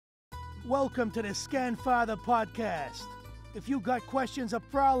Welcome to the Scan Father podcast. If you got questions or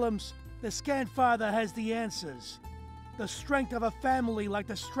problems, the Scan Father has the answers. The strength of a family, like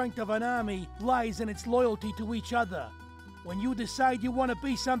the strength of an army, lies in its loyalty to each other. When you decide you want to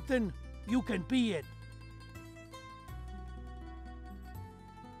be something, you can be it.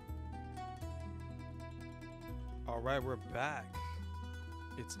 All right, we're back.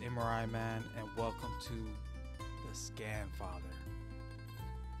 It's MRI Man, and welcome to the Scan Father.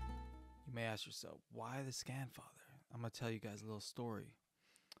 You may ask yourself, why the Scan Father? I'm going to tell you guys a little story.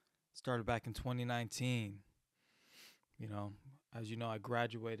 Started back in 2019. As you know, I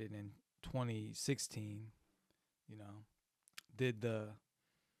graduated in 2016. Did the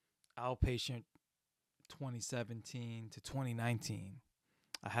outpatient 2017 to 2019.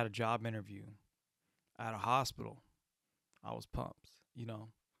 I had a job interview at a hospital. I was pumped. I'm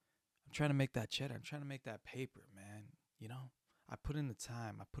trying to make that cheddar. I'm trying to make that paper, man. I put in the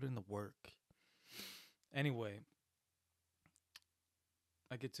time. I put in the work. Anyway,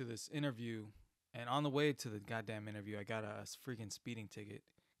 I get to this interview, and on the way to the goddamn interview, I got a freaking speeding ticket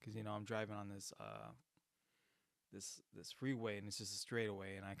because I'm driving on this this freeway, and it's just a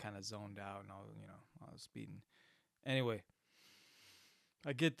straightaway, and I kind of zoned out, and I was speeding. Anyway,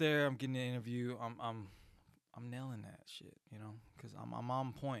 I get there. I'm getting the interview. I'm nailing that shit, because I'm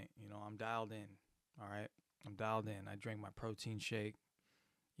on point. I'm dialed in. All right, I'm dialed in. I drank my protein shake.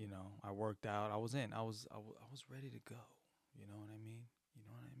 I worked out. I was in. I was ready to go. You know what I mean?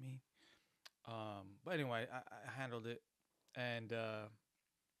 But anyway, I handled it, and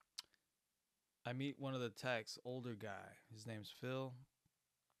I meet one of the techs, older guy. His name's Phil.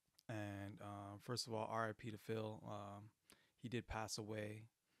 And first of all, R.I.P. to Phil. He did pass away.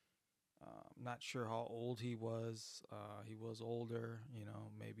 Not sure how old he was. He was older,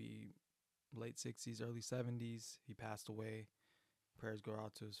 maybe late 60s, early 70s. He passed away. Prayers go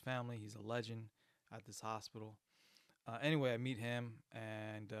out to his family. He's a legend at this hospital. Anyway, I meet him,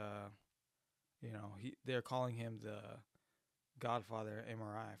 and they're calling him the Godfather of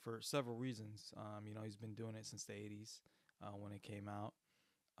MRI for several reasons. He's been doing it since the 80s when it came out.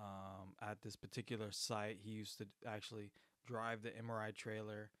 At this particular site, he used to actually drive the MRI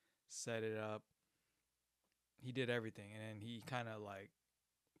trailer, set it up. He did everything, and then he kind of like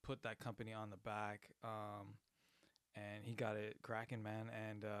put that company on the back, and he got it cracking, man.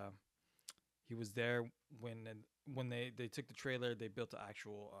 And he was there when they took the trailer. They built the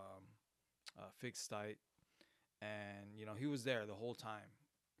actual fixed site, and he was there the whole time.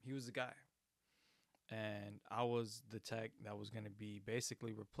 He was the guy, and I was the tech that was going to be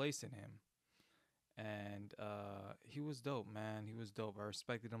basically replacing him. And he was dope, man. He was dope. I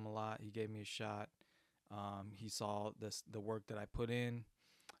respected him a lot. He gave me a shot. He saw the work that I put in,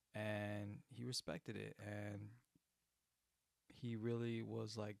 and he respected it. And he really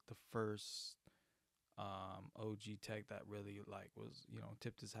was like the first OG tech that really like was,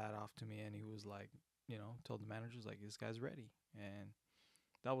 tipped his hat off to me. And he was like, told the managers like, this guy's ready. And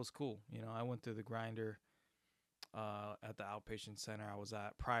that was cool. I went through the grinder at the outpatient center I was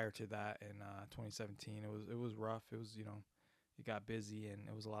at prior to that in 2017. It was rough. It was, it got busy, and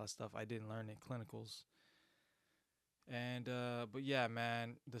it was a lot of stuff I didn't learn in clinicals. And but yeah,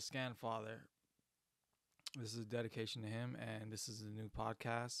 man, the Scan Father, this is a dedication to him, and this is a new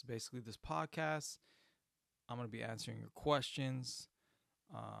podcast. Basically, this podcast, I'm going to be answering your questions,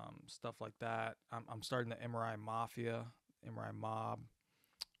 stuff like that. I'm starting the MRI Mafia, MRI Mob,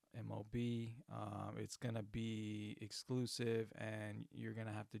 MOB. It's going to be exclusive, and you're going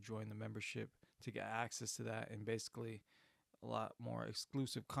to have to join the membership to get access to that, and basically a lot more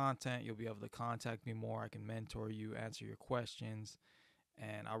exclusive content. You'll be able to contact me more. I can mentor you, answer your questions,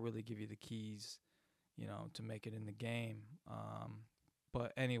 and I'll really give you the keys, to make it in the game.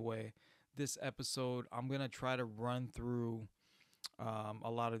 But anyway, this episode, I'm going to try to run through a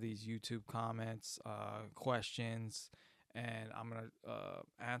lot of these YouTube comments, questions, and I'm going to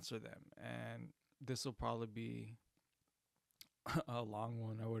answer them. And this will probably be a long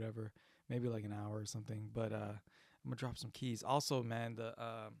one or whatever, maybe like an hour or something. But I'm going to drop some keys. Also, man, the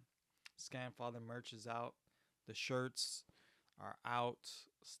Scan Father merch is out. The shirts are out.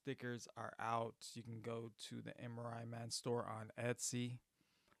 Stickers are out. You can go to the MRI Man store on Etsy.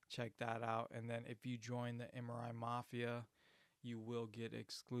 Check that out. And then if you join the MRI Mafia, you will get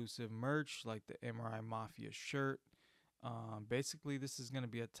exclusive merch like the MRI Mafia shirt. Basically, this is going to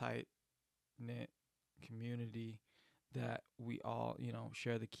be a tight-knit community that we all,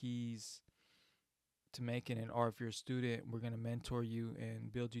 share the keys to making it. Or if you're a student, we're going to mentor you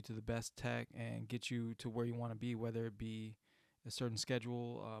and build you to the best tech and get you to where you want to be, whether it be a certain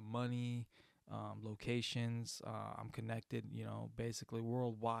schedule, money, locations. I'm connected, basically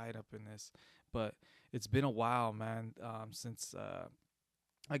worldwide up in this. But it's been a while, man, since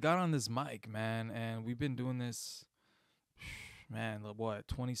I got on this mic, man, and we've been doing this, man,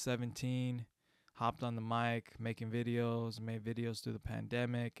 2017. Hopped on the mic, making videos, made videos through the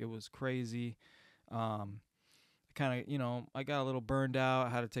pandemic. It was crazy. Um, kind of, I got a little burned out. I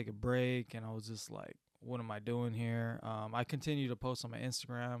had to take a break, and I was just like, what am I doing here? I continue to post on my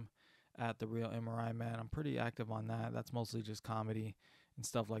Instagram at the real MRI Man. I'm pretty active on that. That's mostly just comedy and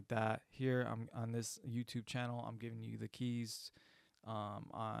stuff like that. Here, I'm on this YouTube channel. I'm giving you the keys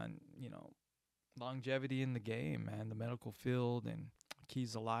on longevity in the game, man, the medical field, and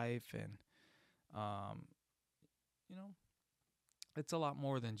keys to life, and um, you know, it's a lot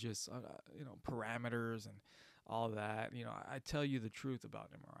more than just parameters and all that. I tell you the truth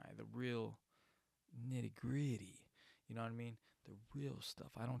about MRI, the real nitty gritty. You know what I mean? The real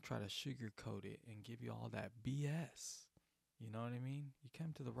stuff. I don't try to sugarcoat it and give you all that BS. You know what I mean? You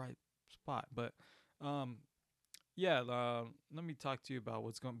came to the right spot. But yeah, let me talk to you about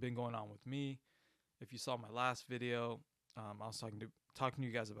what's been going on with me. If you saw my last video, I was talking to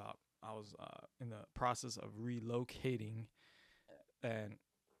you guys about I was in the process of relocating, and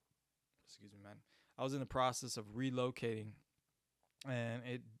excuse me, man. I was in the process of relocating, and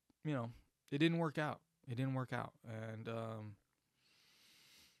it didn't work out. It didn't work out, and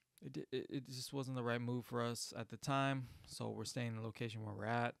it just wasn't the right move for us at the time. So we're staying in the location where we're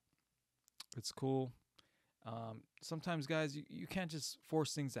at. It's cool. Sometimes, guys, you can't just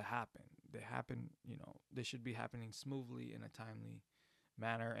force things to happen. They happen, they should be happening smoothly in a timely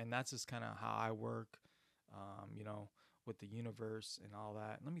manner, and that's just kind of how I work. With the universe and all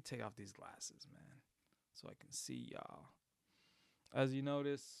that. Let me take off these glasses, man, so I can see y'all. As you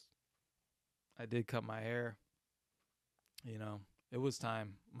notice, I did cut my hair. It was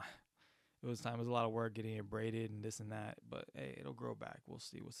time. It was time. It was a lot of work getting it braided and this and that. But hey, it'll grow back. We'll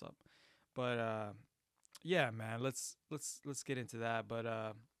see what's up. But yeah, man. Let's get into that.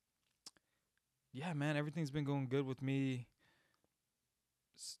 But yeah, man. Everything's been going good with me.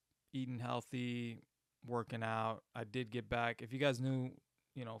 Eating healthy, working out. I did get back. If you guys knew,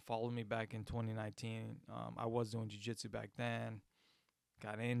 followed me back in 2019. I was doing jiu-jitsu back then.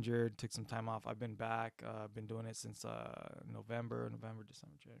 Got injured, took some time off. I've been back. Been doing it since November, December,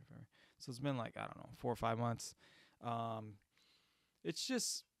 January, February. So it's been like, I don't know, 4 or 5 months. It's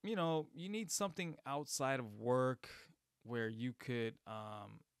just, you need something outside of work where you could,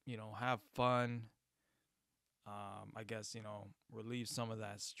 have fun. I guess, relieve some of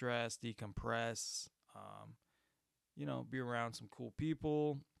that stress, decompress, be around some cool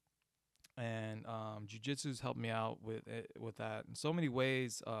people. And jiu-jitsu's helped me out with that in so many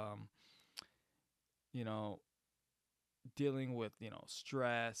ways. Dealing with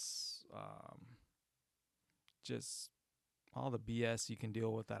stress, just all the BS you can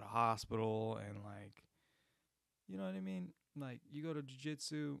deal with at a hospital, and like, you know what I mean. Like, you go to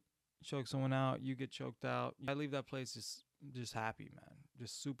jiu-jitsu, choke someone out, you get choked out. I leave that place just happy, man,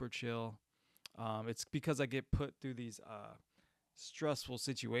 just super chill. It's because I get put through these stressful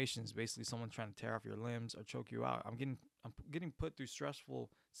situations. Basically, someone trying to tear off your limbs or choke you out. I'm getting put through stressful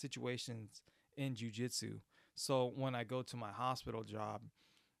situations in jiu-jitsu. So when I go to my hospital job,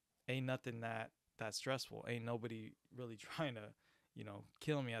 ain't nothing that stressful. Ain't nobody really trying to,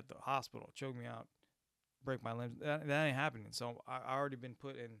 kill me at the hospital, choke me out, break my limbs. That ain't happening. So I already been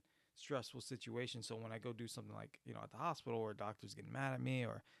put in stressful situations. So when I go do something like, at the hospital, or doctors getting mad at me,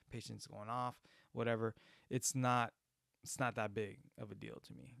 or patients going off, whatever, it's not that big of a deal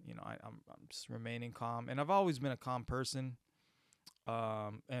to me. I'm just remaining calm, and I've always been a calm person.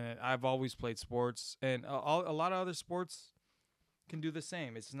 And I've always played sports, and a lot of other sports can do the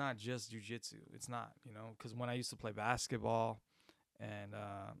same. It's not just jiu-jitsu. It's not, because when I used to play basketball and,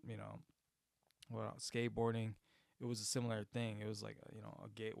 skateboarding, it was a similar thing. It was like, a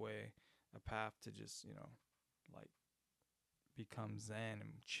gateway, a path to just, like, become zen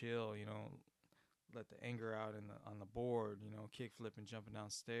and chill, let the anger out on the board, kick flipping, jumping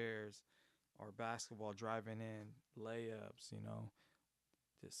downstairs, or basketball, driving in, layups,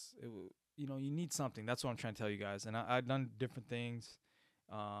 you need something. That's what I'm trying to tell you guys. And I've done different things.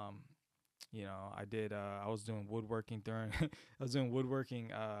 I was doing woodworking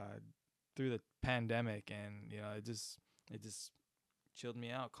through the pandemic, and it just chilled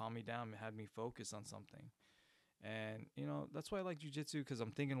me out, calmed me down, had me focus on something. And that's why I like jiu-jitsu, because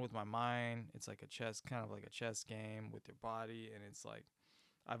I'm thinking with my mind. It's like kind of like a chess game with your body. And it's like,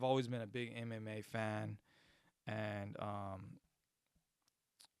 I've always been a big MMA fan, and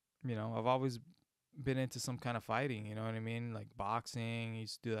I've always been into some kind of fighting. You know what I mean? Like boxing. I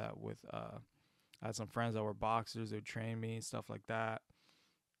used to do that with I had some friends that were boxers. They would train me and stuff like that.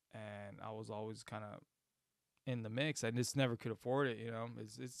 And I was always kind of in the mix. I just never could afford it.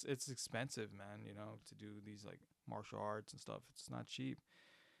 It's expensive, man. To do these like martial arts and stuff. It's not cheap.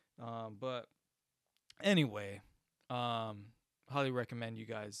 But anyway, highly recommend you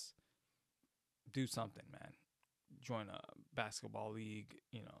guys do something, man. Join a basketball league.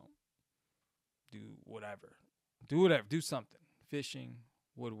 Do whatever. Do whatever. Do something. Fishing,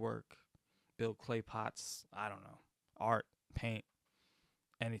 woodwork, build clay pots. I don't know. Art, paint,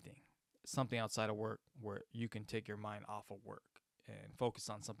 anything. Something outside of work where you can take your mind off of work and focus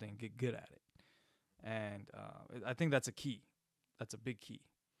on something and get good at it. And I think that's a key. That's a big key.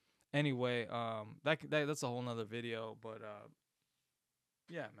 Anyway, that's a whole nother video. But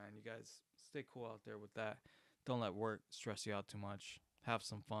yeah, man, you guys stay cool out there with that. Don't let work stress you out too much. Have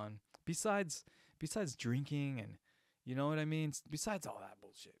some fun. Besides drinking and you know what I mean? Besides all that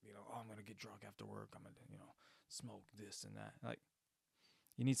bullshit, I'm going to get drunk after work. I'm going to, smoke this and that. Like,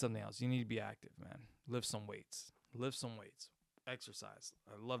 you need something else. You need to be active, man. Lift some weights. Exercise.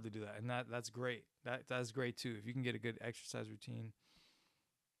 I love to do that. And that's great. That's great too. If you can get a good exercise routine,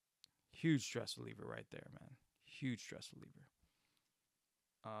 huge stress reliever right there, man. Huge stress reliever.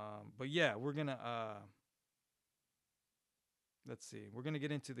 But yeah, we're going to, let's see. We're going to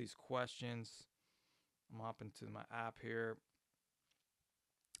get into these questions. I'm hopping to my app here.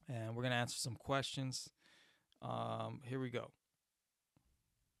 And we're going to answer some questions. Here we go.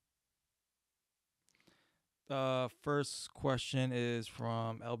 First question is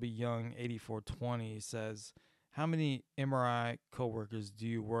from LB Young 8420. He says, how many MRI coworkers do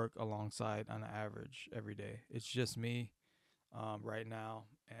you work alongside on average every day? It's just me right now,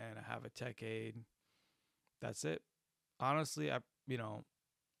 and I have a tech aide. That's it. Honestly, I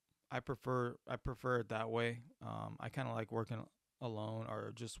prefer it that way. I kind of like working alone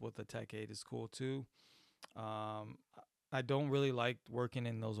or just with a tech aide is cool too. I don't really like working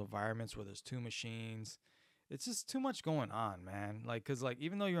in those environments where there's two machines. It's just too much going on, man. Like, cause like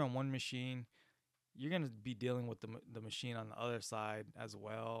even though you're on one machine, you're gonna be dealing with the machine on the other side as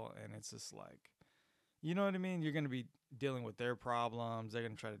well, and it's just like, you know what I mean? You're gonna be dealing with their problems. They're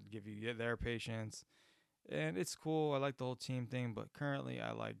gonna try to give you their patients, and it's cool. I like the whole team thing, but currently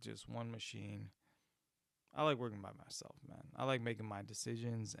I like just one machine. I like working by myself, man. I like making my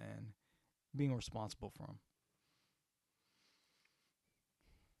decisions and being responsible for them.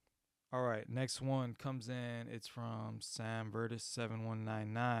 All right, next one comes in. It's from Sam Vertis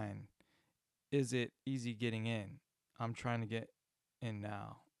 7199. Is it easy getting in? I'm trying to get in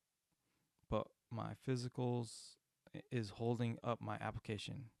now, but my physicals is holding up my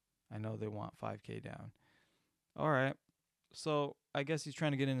application. I know they want 5K down. All right, so I guess he's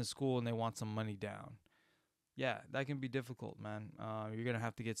trying to get into school and they want some money down. Yeah, that can be difficult, man. You're gonna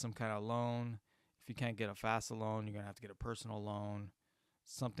have to get some kind of loan. If you can't get a FAFSA loan, you're gonna have to get a personal loan.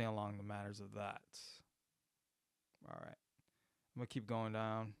 Something along the matters of that. All right. I'm going to keep going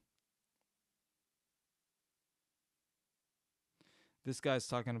down. This guy's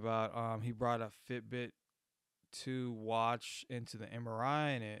talking about he brought a Fitbit 2 watch into the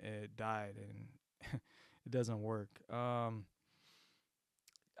MRI and it died and it doesn't work. I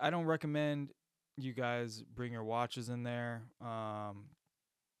don't recommend you guys bring your watches in there.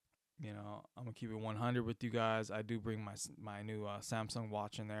 I'm gonna keep it 100 with you guys. I do bring my new Samsung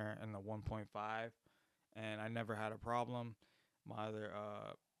watch in there and the 1.5, and I never had a problem. My other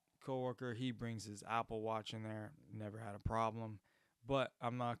coworker, he brings his Apple Watch in there, never had a problem. But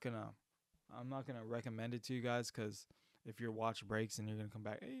I'm not gonna recommend it to you guys because if your watch breaks and you're gonna come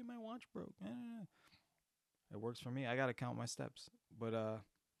back, hey, my watch broke. It works for me. I gotta count my steps. But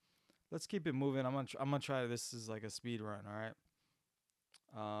let's keep it moving. I'm gonna try. This is like a speed run. All right.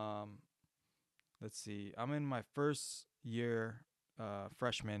 Let's see. I'm in my first year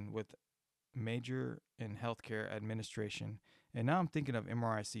freshman with major in healthcare administration, and now I'm thinking of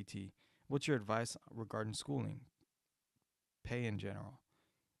MRI CT. What's your advice regarding schooling? Pay in general.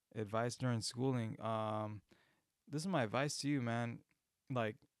 Advice during schooling. This is my advice to you, man.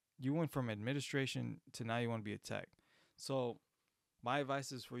 Like, you went from administration to now you want to be a tech. So my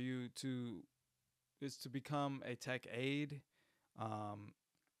advice is for you to become a tech aide.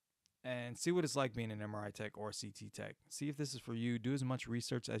 And see what it's like being an MRI tech or CT tech. See if this is for you. Do as much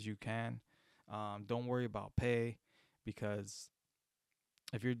research as you can. Don't worry about pay, because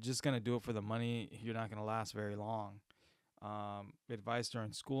if you're just going to do it for the money, you're not going to last very long. Advice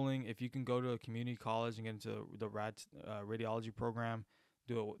during schooling: if you can go to a community college and get into the radiology program,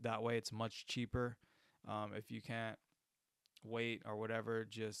 do it that way. It's much cheaper. If you can't wait or whatever,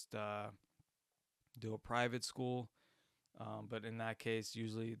 just do a private school. But in that case,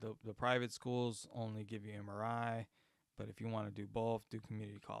 usually the private schools only give you MRI. But if you want to do both, do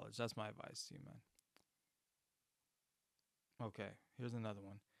community college. That's my advice to you, man. Okay, here's another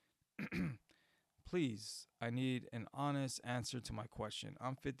one. Please, I need an honest answer to my question.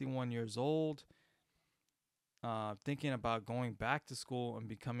 I'm 51 years old, thinking about going back to school and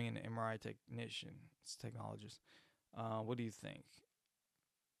becoming an MRI technician, it's technologist. What do you think?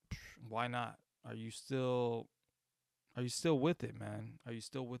 Why not? Are you still with it, man? Are you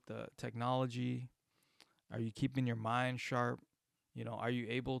still with the technology? Are you keeping your mind sharp? Are you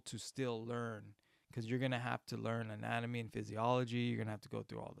able to still learn? Because you're gonna have to learn anatomy and physiology. You're gonna have to go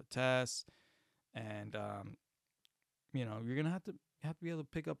through all the tests, and you're gonna have to be able to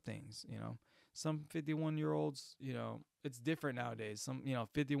pick up things. Some 51-year-olds, it's different nowadays. Some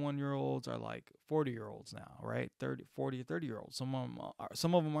 51-year-olds are like 40-year-olds now, right? 30 year olds. Some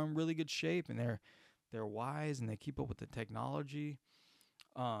of them are in really good shape, and they're wise and they keep up with the technology.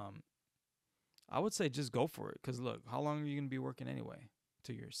 Um, I would say just go for it. Because look, how long are you gonna be working anyway?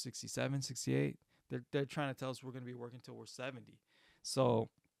 Till you're 67, 68. They're trying to tell us we're gonna be working till we're 70. So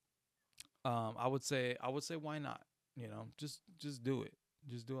I would say why not? Just do it.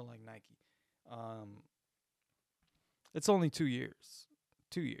 Just do it like Nike. Um, it's only 2 years.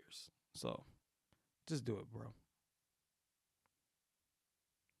 2 years. So just do it, bro.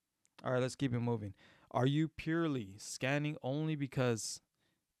 All right, let's keep it moving. Are you purely scanning only because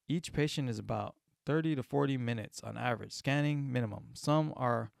each patient is about 30 to 40 minutes on average, scanning minimum. Some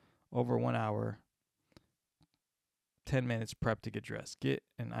are over 1 hour, 10 minutes prep to get dressed. Get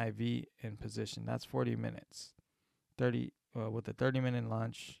an IV in position. That's 40 minutes. 30 with a 30-minute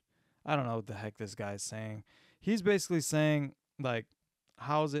lunch. I don't know what the heck this guy's saying. He's basically saying like,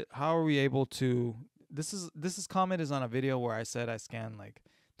 how are we able to? This comment is on a video where I said I scanned like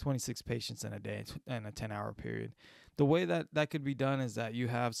 26 patients in a day in a 10-hour period. The way that could be done is that you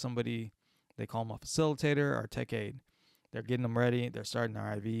have somebody, they call them a facilitator or tech aide. They're getting them ready. They're starting their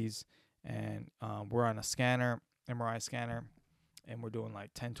IVs, and we're on a scanner, MRI scanner, and we're doing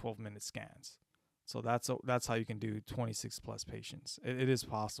like 10, 12-minute scans. So that's how you can do 26 plus patients. It is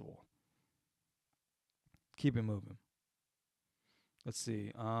possible. Keep it moving. Let's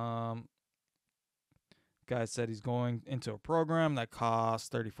see. Guy said he's going into a program that costs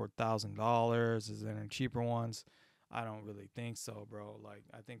 $34,000. Is there any cheaper ones? I don't really think so, bro. Like,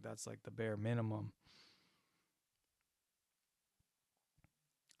 I think that's like the bare minimum.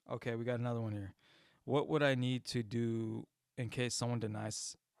 Okay, we got another one here. What would I need to do in case someone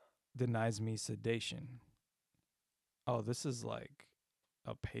denies me sedation? Oh, this is like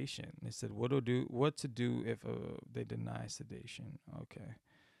a patient. They said what to do if they deny sedation. Okay.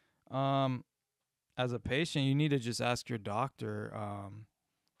 Um, as a patient, you need to just ask your doctor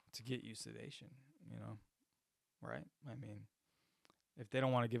to get you sedation. You know, right? I mean, if they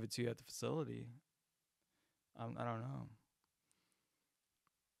don't want to give it to you at the facility, I don't know.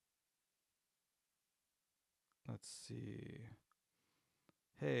 Let's see.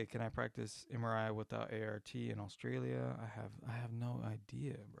 Hey, can I practice MRI without ART in Australia? I have no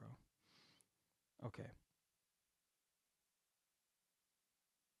idea, bro. Okay,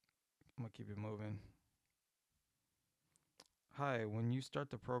 I'm gonna keep it moving. Hi, when you start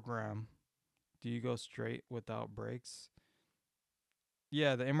the program, do you go straight without breaks?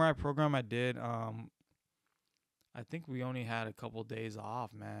 Yeah, the MRI program I did, I think we only had a couple days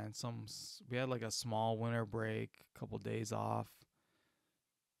off, man. We had like a small winter break, couple days off,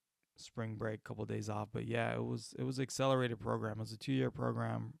 spring break, couple days off. But yeah, it was accelerated program. It was a 2 year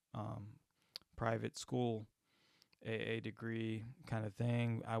program, private school, AA degree kind of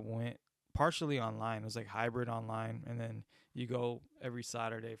thing. I went partially online. It was like hybrid online, and then you go every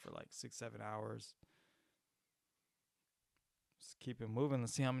Saturday for like 6-7 hours. Just keep it moving.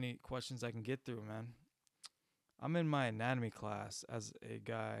 Let's see how many questions I can get through, man. I'm in my anatomy class as a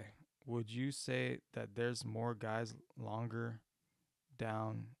guy. Would you say that there's more guys longer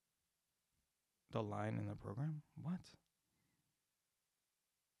down the line in the program? What?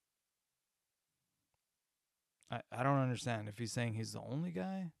 I don't understand. If he's saying he's the only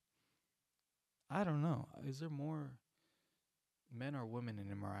guy, I don't know. Is there more men or women in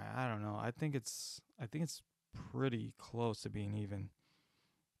MRI? I don't know. I think it's pretty close to being even.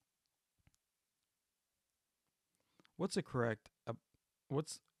 What's a correct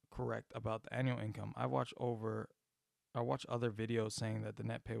what's correct about the annual income? I watch other videos saying that the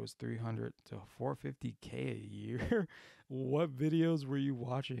net pay was 300 to 450K a year. What videos were you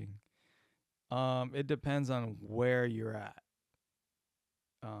watching? It depends on where you're at.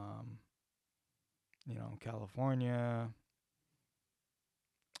 Um, California,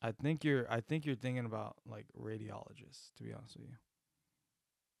 I think you're thinking about like radiologists, to be honest with you.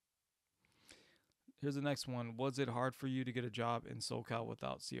 Here's the next one. Was it hard for you to get a job in SoCal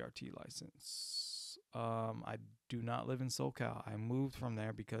without CRT license? I do not live in SoCal. I moved from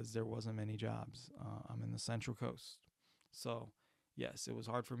there because there wasn't many jobs. I'm in the Central Coast. So, yes, it was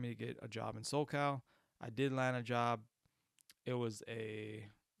hard for me to get a job in SoCal. I did land a job. It was a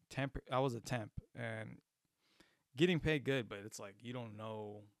temp. I was a temp and getting paid good, but it's like you don't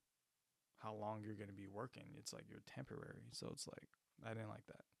know how long you're going to be working. It's like you're temporary. So it's like I didn't like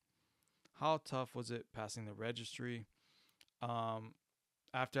that. How tough was it passing the registry? Um,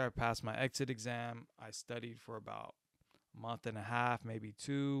 After I passed my exit exam, I studied for about a month and a half, maybe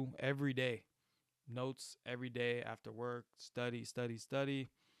two, every day. Notes every day after work, study, study, study.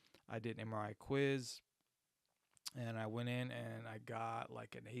 I did an MRI quiz and I went in and I got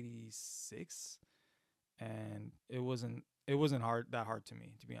like an 86, and it wasn't hard to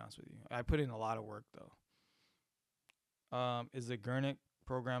me, to be honest with you. I put in a lot of work though. Is the Gurnick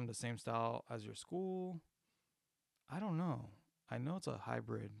program the same style as your school? I don't know. I know it's a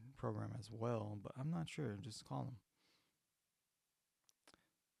hybrid program as well, but I'm not sure. Just call them.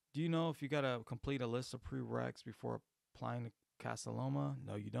 Do you know if you gotta complete a list of prereqs before applying to Casa Loma?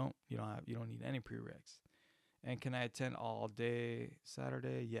 No, you don't. You don't need any prereqs. And can I attend all day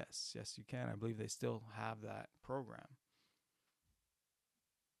Saturday? Yes, yes you can. I believe they still have that program.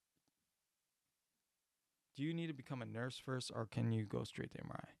 Do you need to become a nurse first, or can you go straight to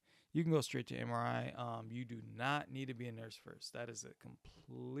MRI? You can go straight to MRI. You do not need to be a nurse first. That is a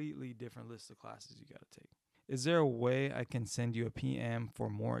completely different list of classes you got to take. Is there a way I can send you a PM for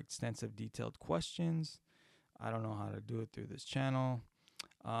more extensive, detailed questions? I don't know how to do it through this channel.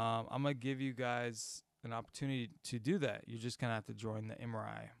 I'm going to give you guys an opportunity to do that. You're just going to have to join the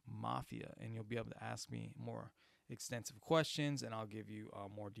MRI Mafia, and you'll be able to ask me more extensive questions, and I'll give you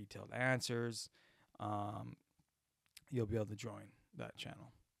more detailed answers. Um, you'll be able to join that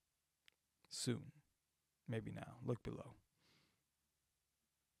channel soon. Maybe now. Look below.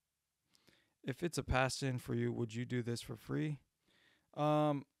 If it's a passion for you, would you do this for free?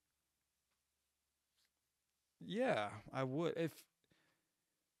 Um, yeah, I would.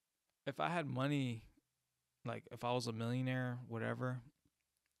 If I had money, like if I was a millionaire, whatever,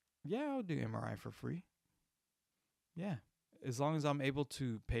 yeah, I would do MRI for free. Yeah. As long as I'm able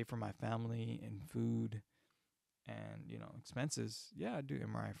to pay for my family and food and, expenses, yeah, I'd do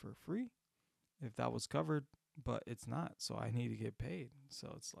MRI for free if that was covered, but it's not, so I need to get paid.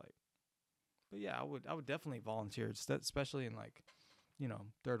 So it's like, but yeah, I would definitely volunteer, especially in like,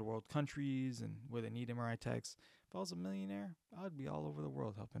 third world countries and where they need MRI techs. If I was a millionaire, I'd be all over the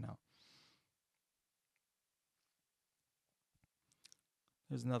world helping out.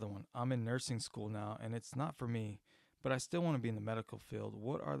 Here's another one. I'm in nursing school now, and it's not for me, but I still want to be in the medical field.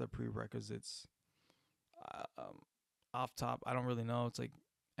 What are the prerequisites? Off top, I don't really know. It's like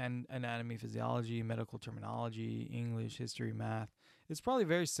anatomy, physiology, medical terminology, English, history, math. It's probably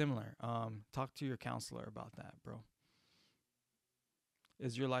very similar. Talk to your counselor about that, bro.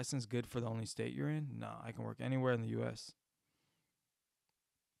 Is your license good for the only state you're in? No, I can work anywhere in the U.S.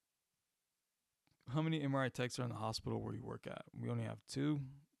 How many MRI techs are in the hospital where you work at? We only have two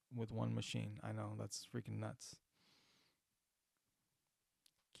with one machine. I know, that's freaking nuts.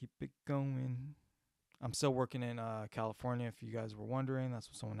 Keep it going. I'm still working in California. If you guys were wondering, that's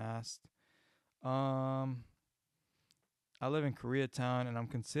what someone asked. Um, I live in Koreatown and I'm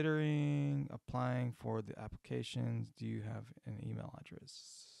considering applying for the applications. Do you have an email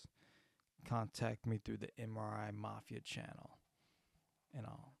address? Contact me through the MRI Mafia channel, and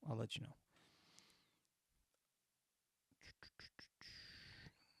I'll let you know.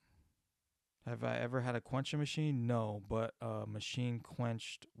 Have I ever had a quenching machine? No, but a machine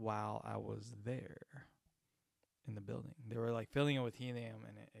quenched while I was there in the building. They were like filling it with helium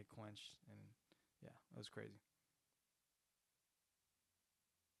and it quenched, and yeah, it was crazy.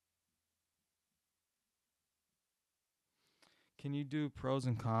 Can you do pros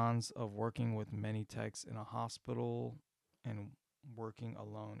and cons of working with many techs in a hospital and working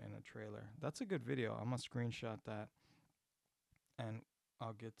alone in a trailer? That's a good video. I'm gonna screenshot that and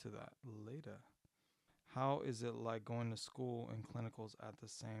I'll get to that later. How is it like going to school and clinicals at the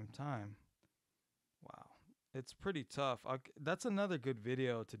same time? Wow. It's pretty tough. That's another good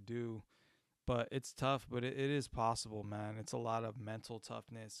video to do, but it's tough, but it is possible, man. It's a lot of mental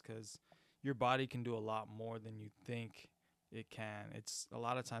toughness because your body can do a lot more than you think it can. It's a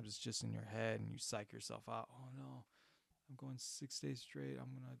lot of times it's just in your head and you psych yourself out. Oh no, I'm going 6 days straight.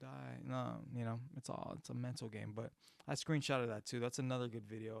 I'm gonna die. No, it's a mental game. But I screenshotted that too. That's another good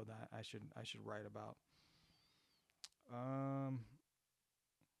video that I should write about. Um,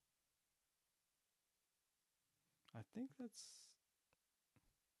 I think that's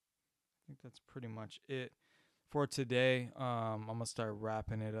pretty much it for today. I'm gonna start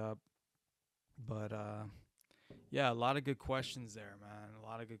wrapping it up, but yeah, a lot of good questions there, man. A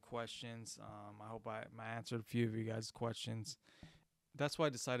lot of good questions. I hope I answered a few of you guys' questions. That's why I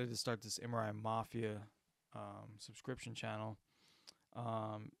decided to start this MRI Mafia subscription channel,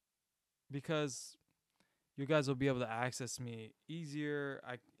 um, because you guys will be able to access me easier.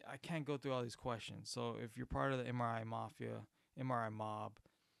 I can't go through all these questions. So if you're part of the MRI Mafia, MRI Mob,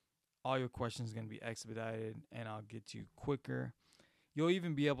 all your questions are going to be expedited and I'll get to you quicker. You'll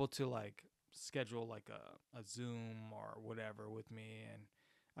even be able to like schedule like a Zoom or whatever with me, and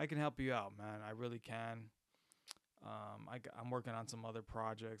I can help you out, man. I really can. I'm working on some other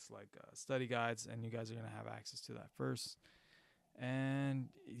projects like study guides, and you guys are going to have access to that first. And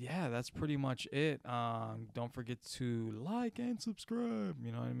yeah, that's pretty much it. Don't forget to like and subscribe.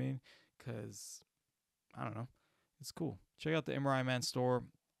 You know what I mean? Because I don't know, it's cool. Check out the MRI Man store.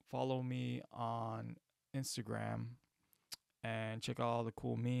 Follow me on Instagram and check out all the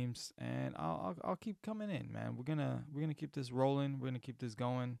cool memes. And I'll keep coming in, man. We're gonna keep this rolling. We're gonna keep this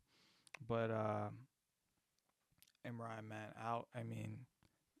going. But MRI Man out. I mean,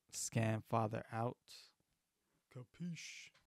 Scan Father out. Capiche.